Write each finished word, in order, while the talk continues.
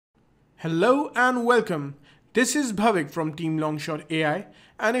Hello and welcome. This is Bhavik from Team LongShotAI,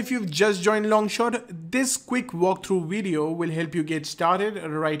 and if you've just joined Longshot, this quick walkthrough video will help you get started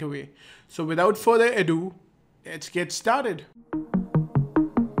right away. So without further ado, let's get started.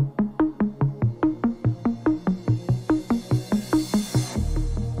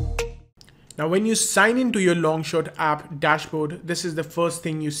 Now when you sign into your Longshot app dashboard, this is the first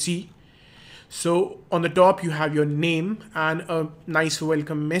thing you see. So on the top, you have your name and a nice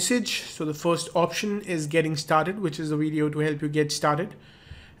welcome message. So the first option is getting started, which is a video to help you get started.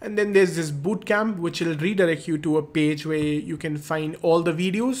 And then there's this bootcamp, which will redirect you to a page where you can find all the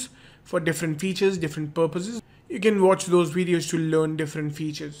videos for different features, different purposes. You can watch those videos to learn different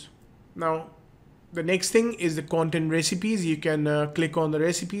features. Now, the next thing is the content recipes. You can click on the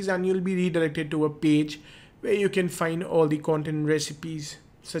recipes and you'll be redirected to a page where you can find all the content recipes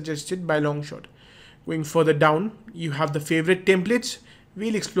suggested by Longshot. Going further down, you have the favorite templates.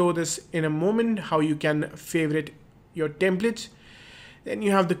 We'll explore this in a moment, how you can favorite your templates. Then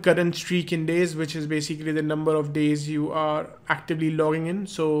you have the current streak in days, which is basically the number of days you are actively logging in.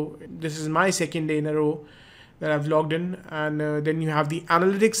 So this is my second day in a row that I've logged in. And then you have the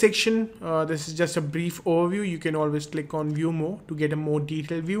analytics section. This is just a brief overview. You can always click on view more to get a more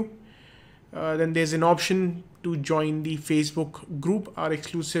detailed view. Then there's an option to join the Facebook group, our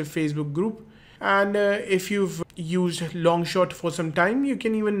exclusive Facebook group. And if you've used Longshot for some time, you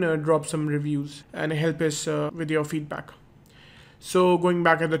can even drop some reviews and help us with your feedback. So going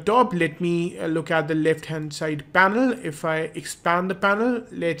back at the top, let me look at the left-hand side panel. If I expand the panel,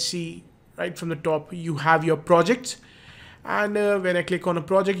 let's see right from the top, you have your projects. And when I click on a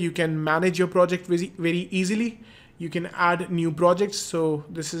project, you can manage your project very easily. You can add new projects. So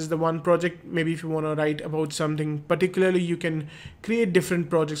this is the one project. Maybe if you want to write about something particularly, you can create different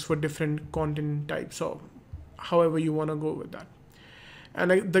projects for different content types, or however you want to go with that.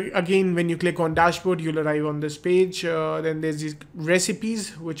 And again, when you click on dashboard, you'll arrive on this page. Then there's these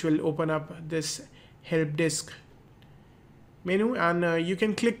recipes, which will open up this help desk menu, and you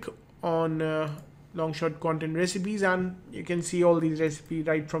can click on Longshot content recipes, and you can see all these recipes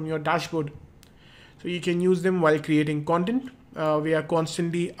right from your dashboard. So you can use them while creating content. We are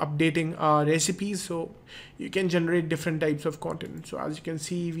constantly updating our recipes, so you can generate different types of content. So as you can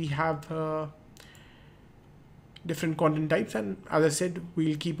see, we have different content types, and as I said,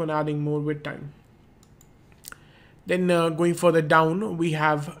 we'll keep on adding more with time. Then going further down, we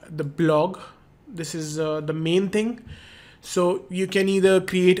have the blog. This is the main thing. So you can either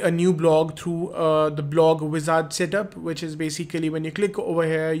create a new blog through the blog wizard setup, which is basically when you click over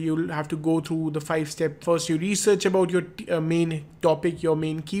here, you'll have to go through the 5-step. First, you research about your main topic, your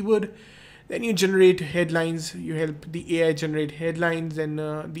main keyword. Then you generate headlines. You help the AI generate headlines and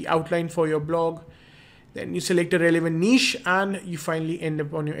the outline for your blog. Then you select a relevant niche and you finally end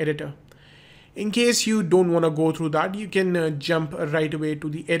up on your editor. In case you don't want to go through that, you can jump right away to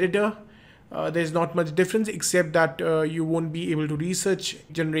the editor. There's not much difference except that you won't be able to research,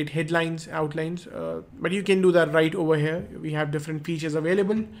 generate headlines, outlines, but you can do that right over here. We have different features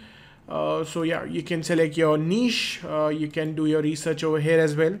available. So yeah, you can select your niche. You can do your research over here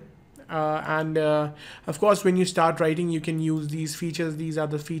as well. And of course, when you start writing, you can use these features. These are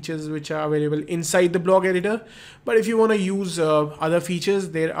the features which are available inside the blog editor. But if you want to use other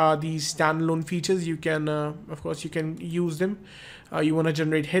features, there are these standalone features. You can, of course, you can use them. You want to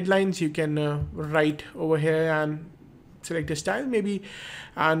generate headlines, you can write over here and select a style maybe.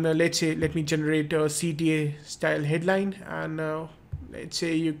 And let's say, let me generate a CTA style headline. And let's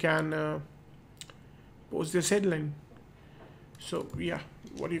say you can post this headline. So yeah,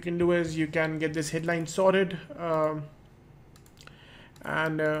 what you can do is you can get this headline sorted,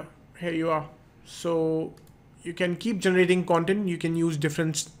 and here you are. So you can keep generating content. You can use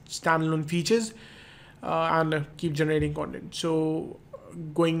different standalone features and keep generating content. So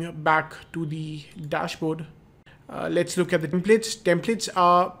going back to the dashboard, let's look at the templates. Templates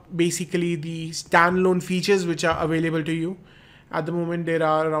are basically the standalone features which are available to you. At the moment, there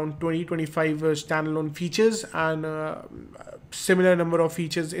are around 20-25 standalone features and similar number of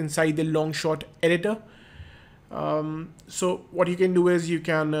features inside the Longshot editor. So what you can do is you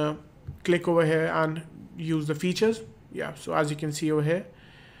can click over here and use the features. Yeah, so as you can see over here.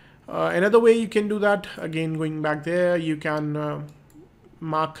 Another way you can do that, again going back there, you can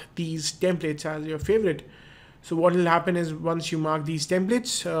mark these templates as your favorite. So what will happen is once you mark these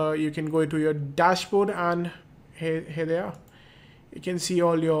templates, you can go to your dashboard and here they are. You can see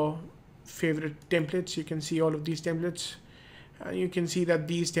all your favorite templates. You can see all of these templates, and you can see that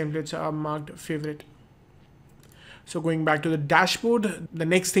these templates are marked favorite. So going back to the dashboard, the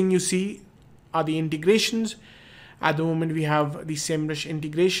next thing you see are the integrations. At the moment we have the SEMrush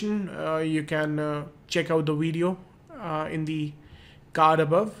integration. You can check out the video in the card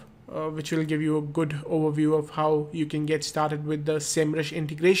above, which will give you a good overview of how you can get started with the SEMrush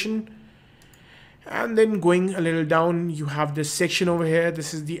integration. And then going a little down, you have this section over here.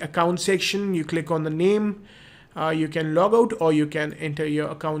 This is the account section. You click on the name. You can log out or you can enter your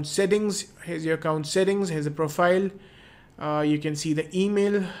account settings. Here's your account settings. Here's the profile. You can see the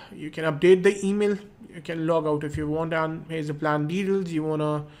email. You can update the email. You can log out if you want. And here's the plan details. You want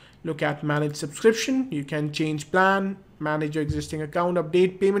to look at manage subscription. You can change plan, manage your existing account,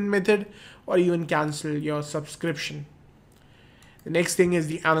 update payment method, or even cancel your subscription. The next thing is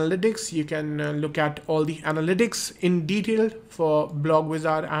the analytics. You can look at all the analytics in detail for Blog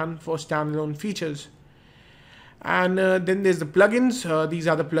Wizard and for standalone features. And then there's the plugins. These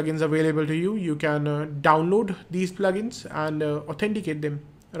are the plugins available to you. You can download these plugins and authenticate them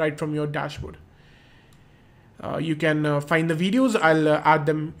right from your dashboard. You can find the videos. I'll add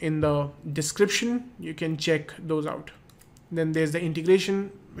them in the description. You can check those out. Then there's the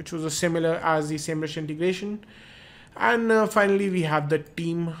integration, which was similar as the SEMrush integration. And finally, we have the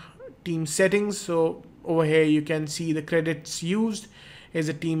team settings. So over here, you can see the credits used. Is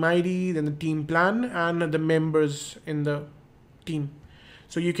the team ID, then the team plan, and the members in the team.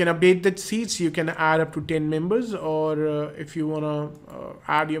 So you can update the seats. You can add up to 10 members, or if you want to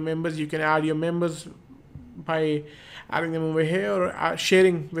add your members, you can add your members by adding them over here or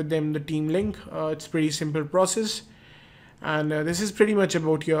sharing with them the team link. It's pretty simple process. And this is pretty much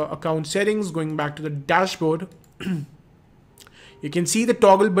about your account settings. Going back to the dashboard, you can see the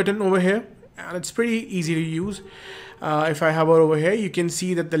toggle button over here, and it's pretty easy to use. If I hover over here, you can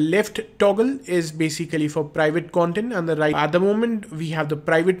see that the left toggle is basically for private content, and the right. At the moment, we have the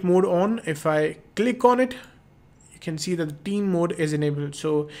private mode on. If I click on it, you can see that the team mode is enabled.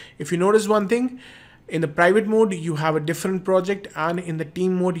 So if you notice one thing, in the private mode, you have a different project, and in the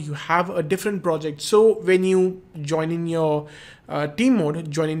team mode, you have a different project. So when you join in your team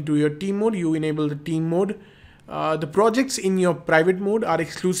mode, you enable the team mode. The projects in your private mode are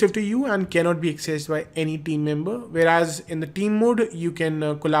exclusive to you and cannot be accessed by any team member. Whereas in the team mode, you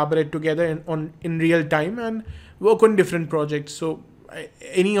can collaborate together in real time and work on different projects. So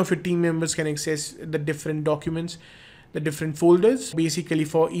any of your team members can access the different documents, the different folders, basically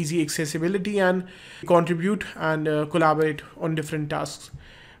for easy accessibility, and contribute and collaborate on different tasks.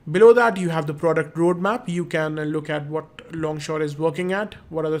 Below that, you have the product roadmap. You can look at what Longshot is working at,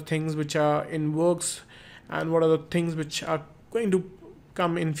 what are the things which are in works, and what are the things which are going to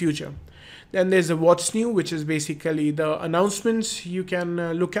come in future. Then there's the what's new, which is basically the announcements you can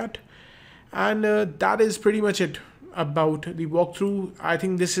look at. And that is pretty much it about the walkthrough. I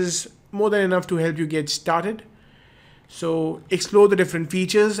think this is more than enough to help you get started. So explore the different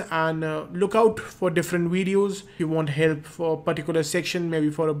features and look out for different videos. If you want help for a particular section, maybe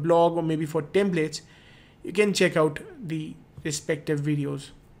for a blog or maybe for templates, you can check out the respective videos.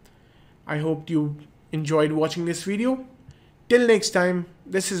 I hope you enjoyed watching this video. Till next time,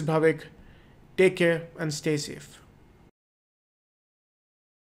 this is Bhavik. Take care and stay safe.